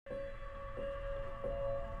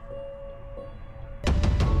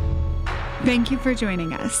Thank you for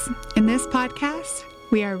joining us. In this podcast,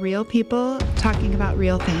 we are real people talking about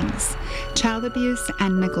real things, child abuse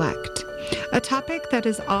and neglect, a topic that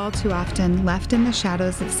is all too often left in the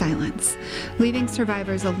shadows of silence, leaving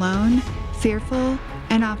survivors alone, fearful,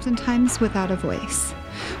 and oftentimes without a voice.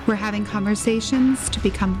 We're having conversations to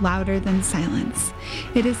become louder than silence.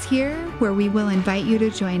 It is here where we will invite you to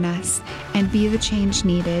join us and be the change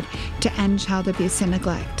needed to end child abuse and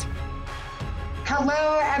neglect.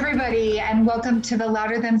 Hello, everybody, and welcome to the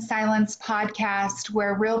Louder Than Silence podcast,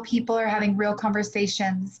 where real people are having real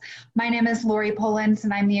conversations. My name is Lori Polens,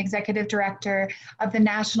 and I'm the Executive Director of the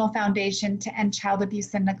National Foundation to End Child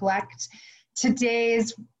Abuse and Neglect.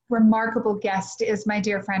 Today's remarkable guest is my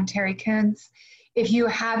dear friend, Terry Kuntz. If you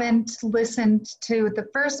haven't listened to the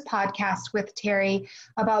first podcast with Terry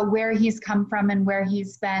about where he's come from and where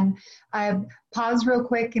he's been, pause real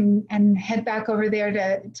quick and head back over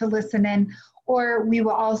there to listen in. Or we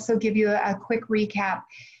will also give you a quick recap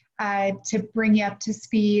to bring you up to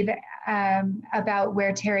speed about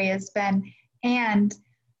where Terry has been. And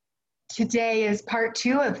today is part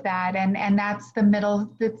 2 of that, and that's the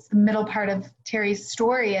middle part of Terry's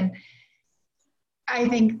story. And I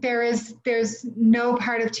think there's no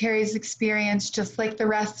part of Terry's experience, just like the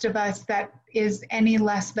rest of us, that is any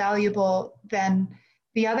less valuable than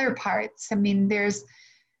the other parts. I mean, there's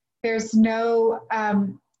no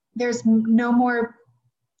more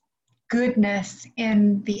goodness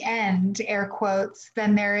in the end, air quotes,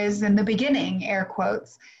 than there is in the beginning, air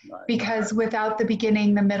quotes, because without the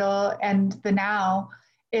beginning, the middle, and the now,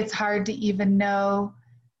 it's hard to even know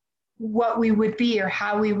what we would be or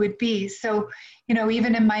how we would be. So,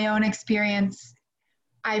 even in my own experience,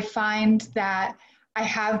 I find that I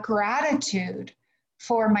have gratitude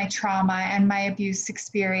for my trauma and my abuse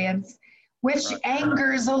experience, which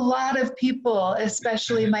angers a lot of people,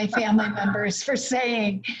 especially my family members, for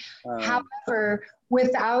saying. However,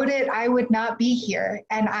 without it, I would not be here.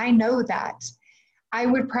 And I know that. I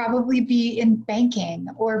would probably be in banking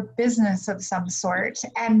or business of some sort.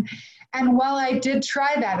 And while I did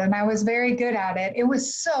try that, and I was very good at it, it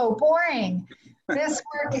was so boring. This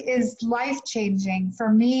work is life-changing for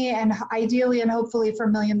me, and ideally and hopefully for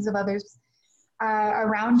millions of others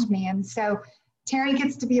around me. And so Terry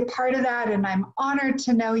gets to be a part of that, and I'm honored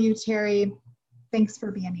to know you, Terry. Thanks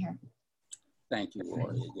for being here. Thank you,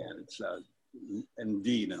 Lori. Again, it's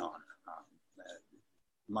indeed an honor.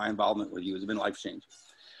 My involvement with you has been life-changing.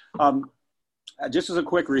 Just as a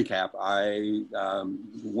quick recap, I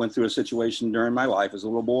went through a situation during my life as a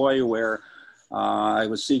little boy where I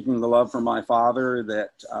was seeking the love from my father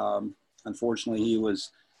that unfortunately he was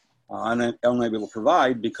unable to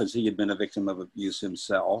provide because he had been a victim of abuse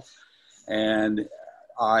himself. And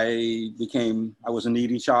I was a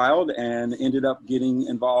needy child and ended up getting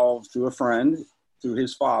involved through a friend, through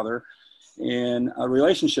his father, in a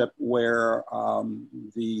relationship where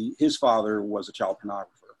his father was a child pornographer.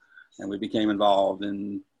 And we became involved,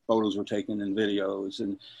 and photos were taken and videos.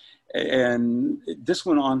 And this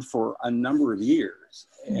went on for a number of years,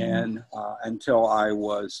 and until I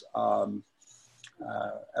was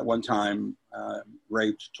at one time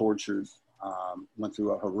raped, tortured, went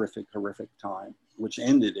through a horrific time, which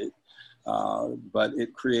ended it. But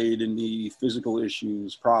it created in me physical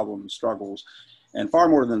issues, problems, struggles, and far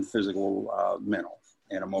more than physical, mental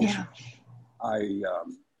and emotional. Yeah.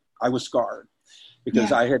 I was scarred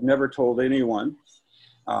because I had never told anyone,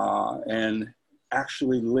 and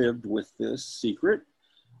actually lived with this secret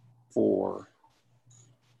for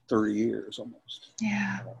 30 years almost.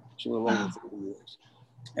 Yeah. A little over 30 years.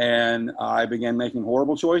 And I began making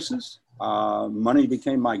horrible choices. Money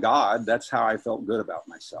became my God. That's how I felt good about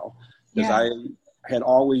myself. Because I had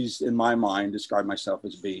always, in my mind, described myself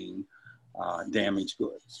as being damaged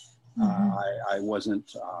goods. I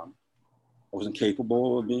wasn't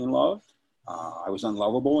capable of being loved. I was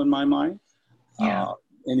unlovable in my mind.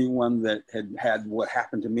 Anyone that had what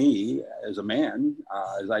happened to me as a man,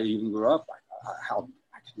 as I even grew up, I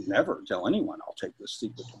could never tell anyone. I'll take this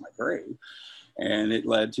secret to my grave. And it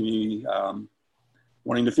led to me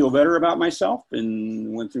wanting to feel better about myself,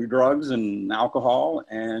 and went through drugs and alcohol.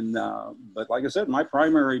 And but like I said, my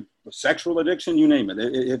primary sexual addiction, you name it.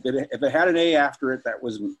 If it had an A after it, that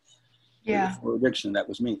was me. Yeah. For addiction, that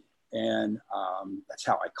was me. And that's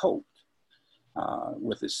how I coped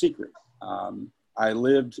with this secret. I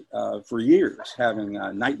lived for years having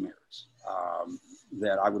nightmares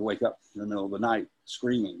that I would wake up in the middle of the night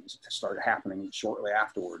screaming. It started happening shortly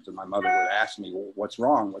afterwards, and my mother would ask me, well, what's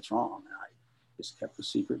wrong? And I just kept the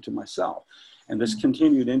secret to myself. And this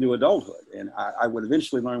continued into adulthood. And I would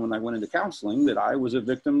eventually learn, when I went into counseling, that I was a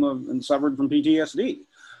victim of and suffered from PTSD.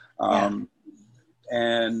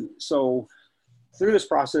 And so through this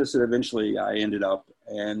process, and eventually I ended up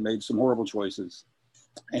and made some horrible choices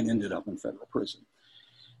and ended up in federal prison.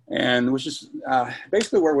 And which is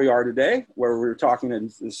basically where we are today, where we were talking in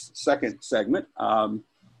this second segment.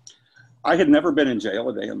 I had never been in jail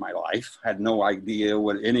a day in my life, had no idea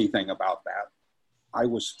anything about that. I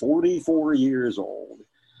was 44 years old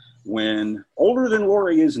when, older than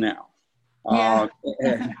Lori is now. Yeah.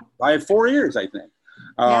 I had 4 years, I think.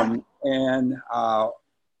 Yeah. And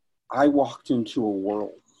I walked into a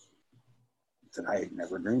world that I had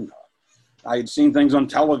never dreamed of. I had seen things on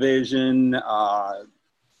television,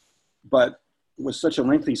 but with such a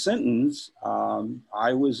lengthy sentence,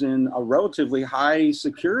 I was in a relatively high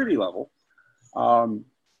security level,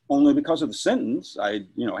 only because of the sentence. I,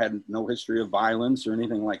 had no history of violence or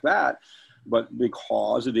anything like that, but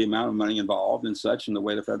because of the amount of money involved and such, and the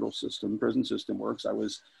way the federal prison system works,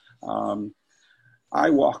 I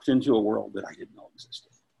walked into a world that I didn't know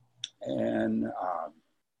existed. And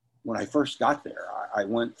when I first got there, I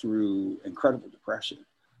went through incredible depression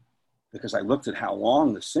because I looked at how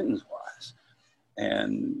long the sentence was.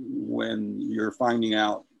 And when you're finding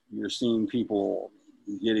out, you're seeing people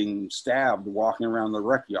getting stabbed walking around the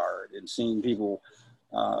rec yard and seeing people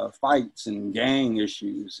fights and gang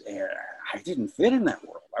issues. And I didn't fit in that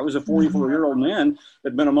world. I was a 44-year-old man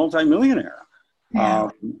that had been a multimillionaire. Yeah.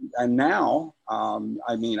 And now,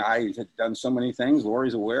 I had done so many things.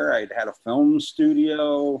 Lori's aware. I had a film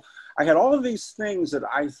studio. I had all of these things that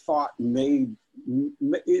I thought made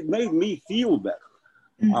me feel better.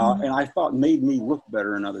 And I thought made me look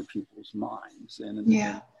better in other people's minds and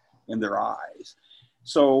in their eyes.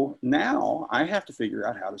 So now I have to figure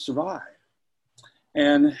out how to survive.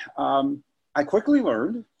 And I quickly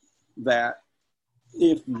learned that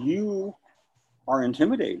if you are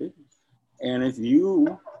intimidated and if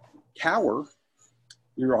you cower,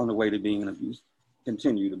 you're on the way to being an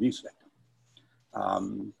continued abuse victim.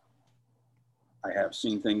 I have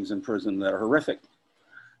seen things in prison that are horrific.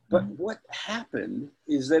 But what happened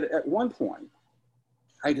is that at one point,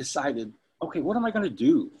 I decided, okay, what am I going to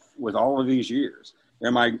do with all of these years?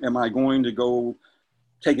 Am I going to go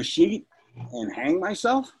take a sheet and hang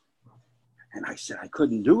myself? And I said I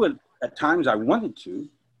couldn't do it. At times I wanted to.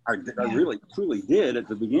 I really, truly did at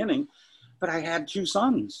the beginning. But I had 2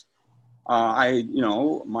 sons.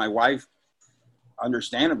 My wife,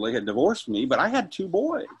 understandably, had divorced me, but I had 2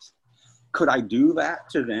 boys. Could I do that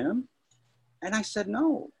to them? And I said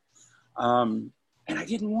no. And I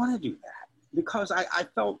didn't want to do that because I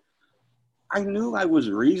felt, I knew I was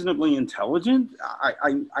reasonably intelligent.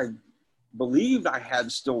 I believed I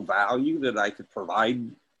had still value that I could provide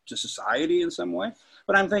to society in some way.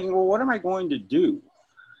 But I'm thinking, well, what am I going to do?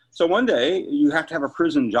 So one day you have to have a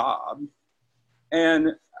prison job.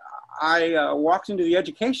 And I walked into the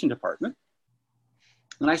education department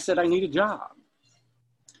and I said, I need a job.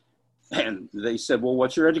 And they said, well,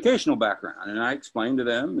 what's your educational background? And I explained to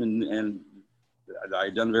them, and I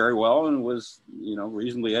had done very well and was,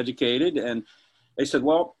 reasonably educated. And they said,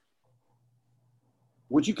 well,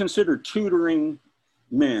 would you consider tutoring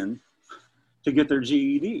men to get their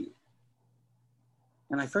GED?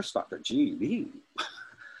 And I first thought, their GED?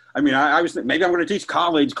 I was thinking, maybe I'm going to teach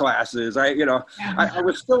college classes. I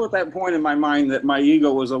was still at that point in my mind that my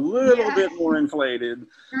ego was a little bit more inflated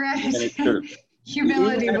than it should have been.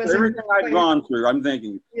 Humility was everything I've gone through. I'm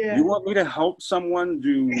thinking, you want me to help someone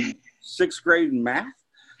do 6th grade math?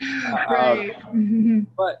 Right.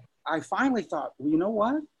 But I finally thought, well, you know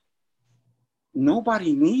what?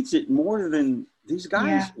 Nobody needs it more than these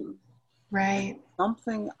guys do. Right.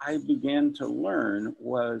 Something I began to learn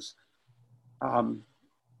was some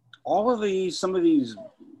of these,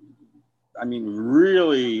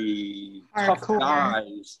 really tough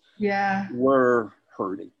guys were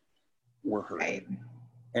hurting. Right.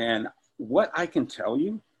 And what I can tell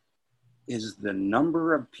you is the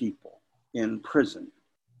number of people in prison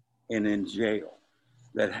and in jail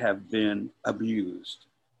that have been abused,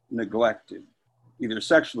 neglected, either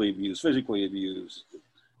sexually abused, physically abused,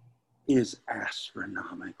 is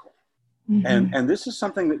astronomical. And this is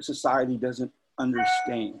something that society doesn't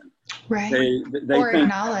understand. Right. They or think,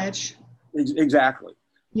 acknowledge. Exactly.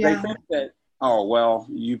 Yeah. They think that, oh, well,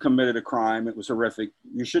 you committed a crime. It was horrific.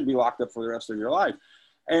 You should be locked up for the rest of your life.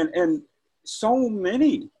 And so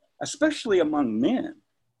many, especially among men,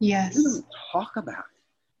 we don't talk about it.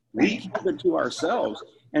 We keep it to ourselves.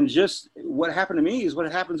 And just what happened to me is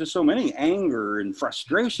what happens to so many. Anger and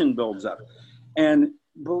frustration builds up. And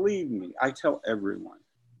believe me, I tell everyone,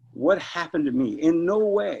 what happened to me in no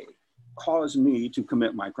way caused me to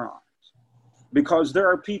commit my crimes. Because there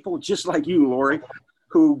are people just like you, Lori,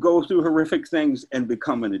 who go through horrific things and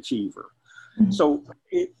become an achiever. Mhm. So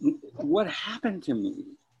what happened to me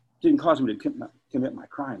didn't cause me to commit my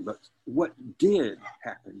crime, but what did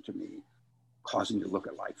happen to me caused me to look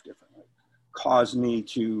at life differently, caused me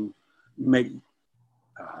to make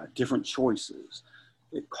different choices.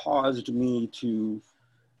 It caused me to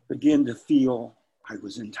begin to feel I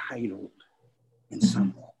was entitled in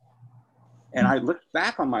some way. And I looked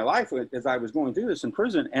back on my life as I was going through this in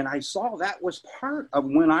prison, and I saw that was part of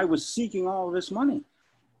when I was seeking all of this money.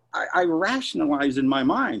 I rationalized in my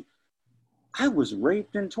mind, I was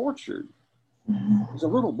raped and tortured as a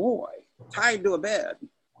little boy, tied to a bed.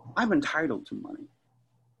 I'm entitled to money.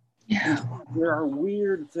 Yeah. And there are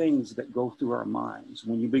weird things that go through our minds.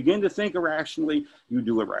 When you begin to think irrationally, you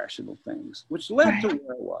do irrational things, which led to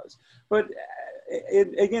where I was. But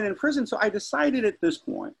again, in prison, so I decided at this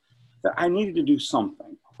point that I needed to do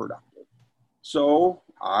something productive. So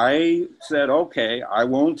I said, okay, I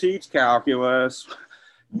won't teach calculus.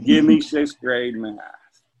 Give me 6th grade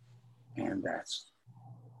math. And that's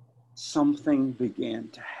something began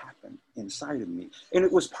to happen inside of me. And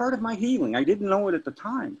it was part of my healing. I didn't know it at the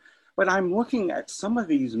time. But I'm looking at some of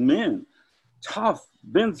these men, tough,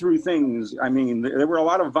 been through things. I mean, there were a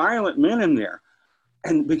lot of violent men in there,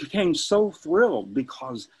 and became so thrilled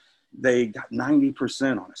because they got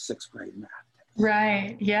 90% on a 6th grade math test.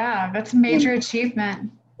 Right. Yeah. That's a major achievement.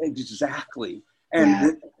 Exactly.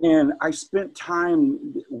 And I spent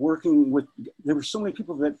time working with, there were so many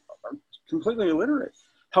people that are completely illiterate,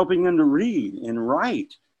 helping them to read and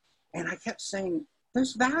write. And I kept saying,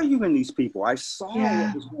 there's value in these people. I saw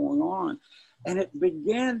what was going on. And it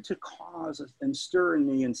began to cause and stir in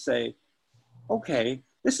me and say, okay,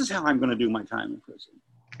 this is how I'm going to do my time in prison.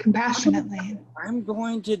 Compassionately. I'm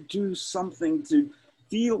going to do something to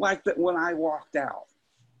feel like that when I walked out,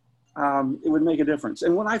 it would make a difference.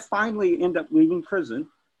 And when I finally end up leaving prison,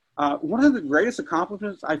 one of the greatest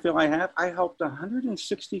accomplishments I feel I have, I helped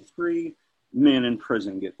 163 men in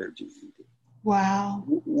prison get their GED. Wow.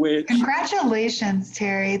 Which, congratulations,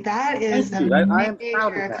 Terry. That is a I am major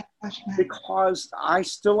proud of that, accomplishment. because I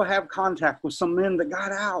still have contact with some men that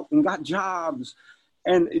got out and got jobs,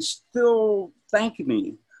 and it still thank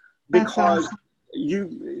me, because awesome.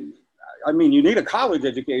 you need a college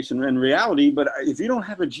education in reality, but if you don't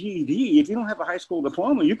have a GED, if you don't have a high school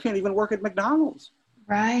diploma, you can't even work at McDonald's.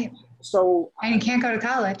 Right. So, and you can't go to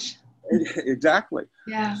college. Exactly.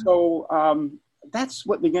 Yeah. So that's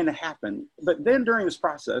what began to happen. But then during this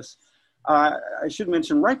process, I should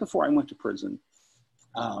mention, right before I went to prison,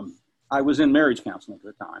 I was in marriage counseling at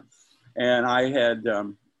the time. And I had,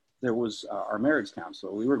 there was our marriage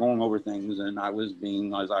counselor. We were going over things, and I was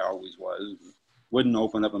being, as I always was, wouldn't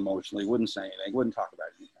open up emotionally, wouldn't say anything, wouldn't talk about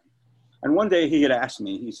anything. And one day he had asked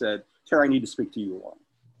me, he said, Terry, I need to speak to you alone.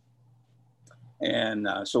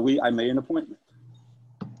 And so I made an appointment.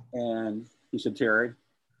 And he said, Terry,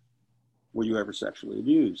 were you ever sexually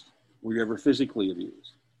abused? Were you ever physically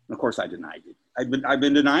abused? And of course I denied it. I've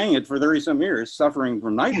been denying it for 30 some years, suffering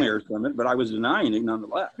from nightmares from it, but I was denying it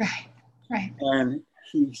nonetheless. Right. And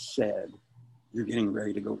he said, you're getting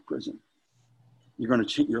ready to go to prison.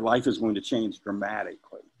 Your life is going to change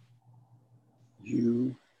dramatically.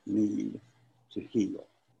 You need to heal.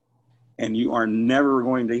 And you are never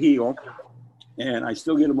going to heal. And I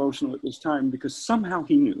still get emotional at this time because somehow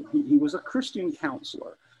he knew. He was a Christian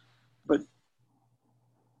counselor. But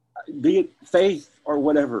be it faith or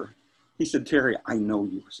whatever, he said, Terry, I know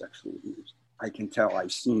you were sexually abused. I can tell.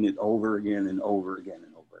 I've seen it over again and over again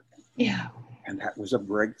and over again. Yeah. And that was a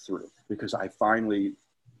breakthrough because I finally...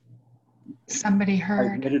 Somebody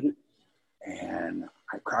heard. I admitted it, and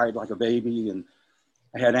I cried like a baby, and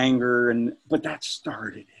I had anger, but that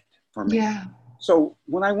started it for me. Yeah. So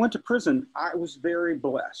when I went to prison, I was very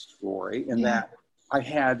blessed, Lori, in that I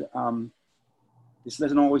had, this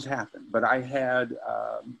doesn't always happen, but I had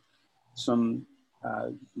some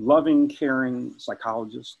loving, caring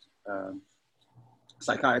psychologists,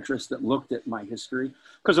 psychiatrists that looked at my history,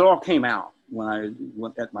 because it all came out when I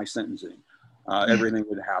went at my sentencing. Everything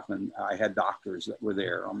would happen. I had doctors that were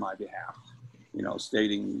there on my behalf,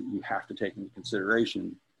 stating you have to take into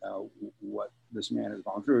consideration what this man has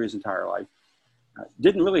gone through his entire life.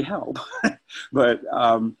 Didn't really help, but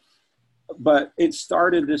it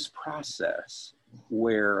started this process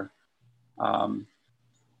where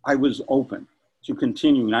I was open to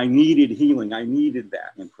continuing. I needed healing. I needed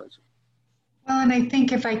that in prison. Well, and I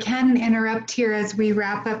think if I can interrupt here as we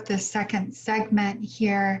wrap up the second segment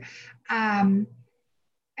here, I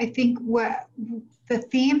think what the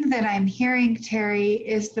theme that I'm hearing, Terry,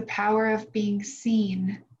 is the power of being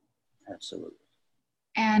seen. Absolutely.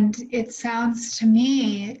 And it sounds to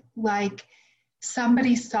me like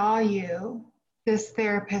somebody saw you this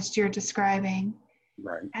therapist you're describing.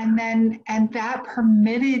 Right. And that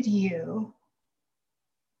permitted you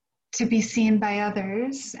to be seen by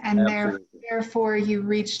others, and therefore you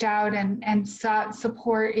reached out and sought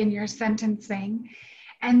support in your sentencing.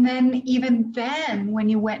 And then even then, when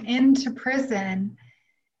you went into prison,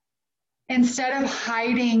 instead of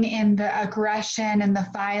hiding in the aggression and the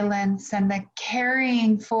violence and the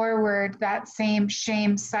carrying forward that same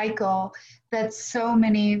shame cycle that so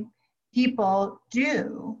many people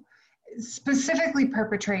do, specifically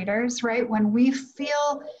perpetrators, right? When we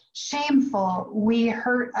feel shameful, we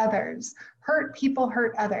hurt others. Hurt people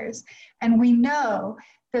hurt others. And we know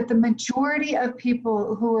that the majority of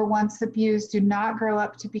people who were once abused do not grow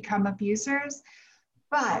up to become abusers,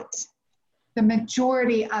 but the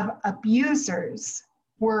majority of abusers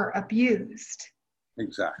were abused.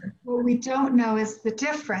 Exactly. What we don't know is the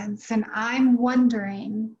difference. And I'm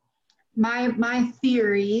wondering, my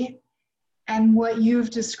theory, and what you've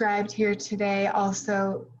described here today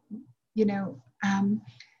also,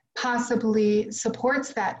 possibly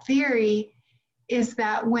supports that theory, is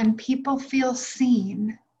that when people feel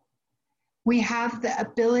seen, we have the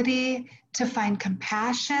ability to find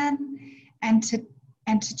compassion and to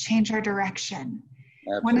change our direction.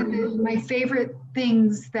 Absolutely. One of my favorite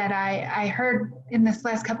things that I heard in this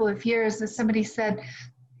last couple of years is somebody said,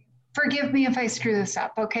 forgive me if I screw this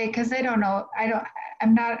up, okay? Because they don't know,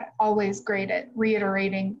 I'm not always great at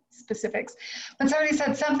reiterating specifics. But somebody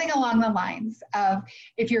said something along the lines of,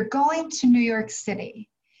 if you're going to New York City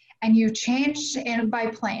and you change by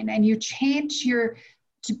plane and you change your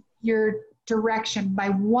direction by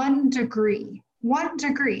 1 degree,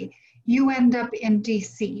 you end up in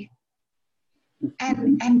DC.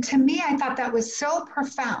 And to me, I thought that was so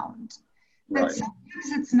profound that Right.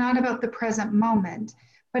 sometimes it's not about the present moment,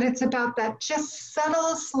 but it's about that just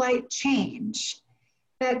subtle, slight change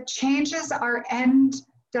that changes our end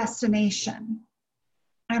destination.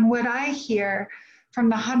 And what I hear from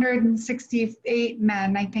the 168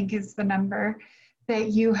 men, I think is the number,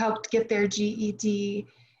 that you helped get their GED,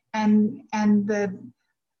 and the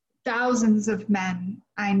thousands of men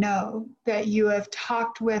I know that you have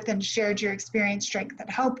talked with and shared your experience, strength, and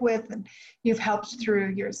hope with, and you've helped through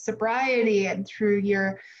your sobriety and through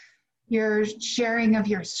your sharing of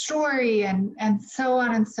your story and so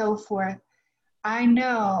on and so forth. I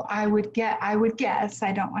know, I would guess,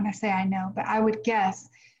 I don't want to say I know, but I would guess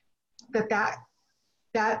that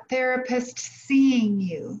therapist seeing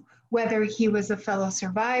you, whether he was a fellow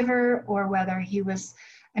survivor or whether he was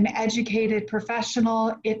an educated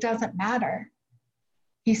professional, it doesn't matter.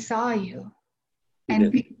 He saw you.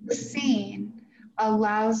 And being seen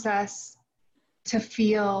allows us to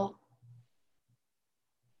feel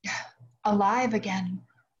alive again.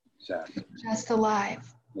 Exactly. Just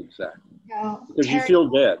alive. Exactly. So, Because you feel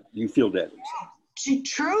dead. You feel dead.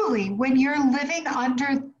 Truly, when you're living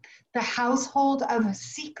under the household of a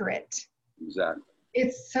secret, Exactly.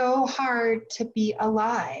 it's so hard to be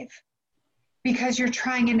alive because you're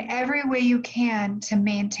trying in every way you can to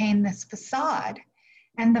maintain this facade.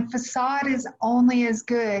 And the facade is only as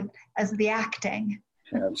good as the acting.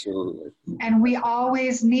 Absolutely. And we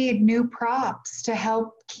always need new props to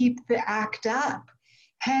help keep the act up.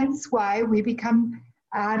 Hence why we become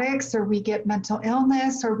addicts, or we get mental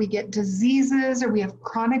illness, or we get diseases, or we have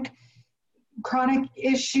chronic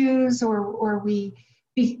issues, or we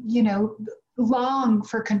long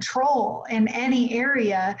for control in any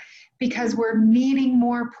area because we're needing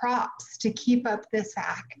more props to keep up this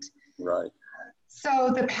act. Right.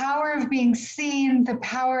 So the power of being seen, the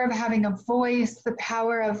power of having a voice, the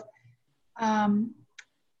power of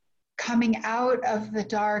coming out of the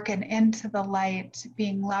dark and into the light,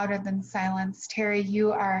 being louder than silence. Terry,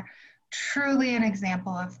 you are truly an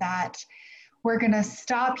example of that. We're going to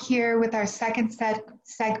stop here with our second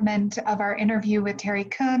segment of our interview with Terry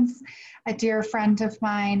Kuntz, a dear friend of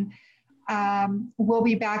mine. We'll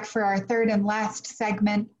be back for our third and last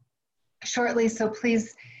segment shortly, so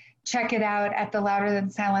please check it out at the Louder Than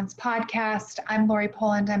Silence podcast. I'm Lori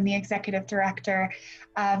Poland. I'm the executive director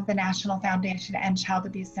of the National Foundation to End Child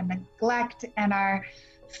Abuse and Neglect, and our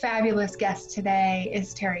fabulous guest today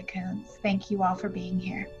is Terry Kuntz. Thank you all for being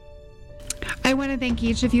here. I want to thank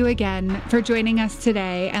each of you again for joining us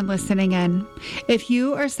today and listening in. If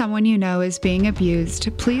you or someone you know is being abused,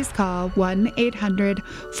 please call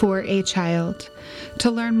 1-800-4A-CHILD. To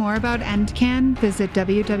learn more about EndCan, visit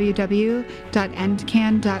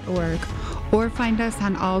www.endcan.org or find us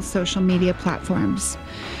on all social media platforms.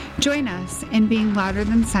 Join us in being louder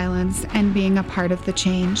than silence and being a part of the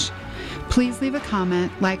change. Please leave a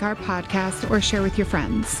comment, like our podcast, or share with your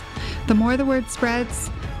friends. The more the word spreads,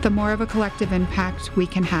 the more of a collective impact we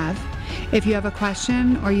can have. If you have a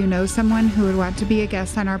question or you know someone who would want to be a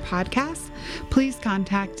guest on our podcast, please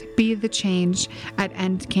contact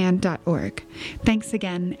BeTheChange@endcan.org. Thanks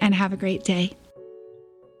again and have a great day.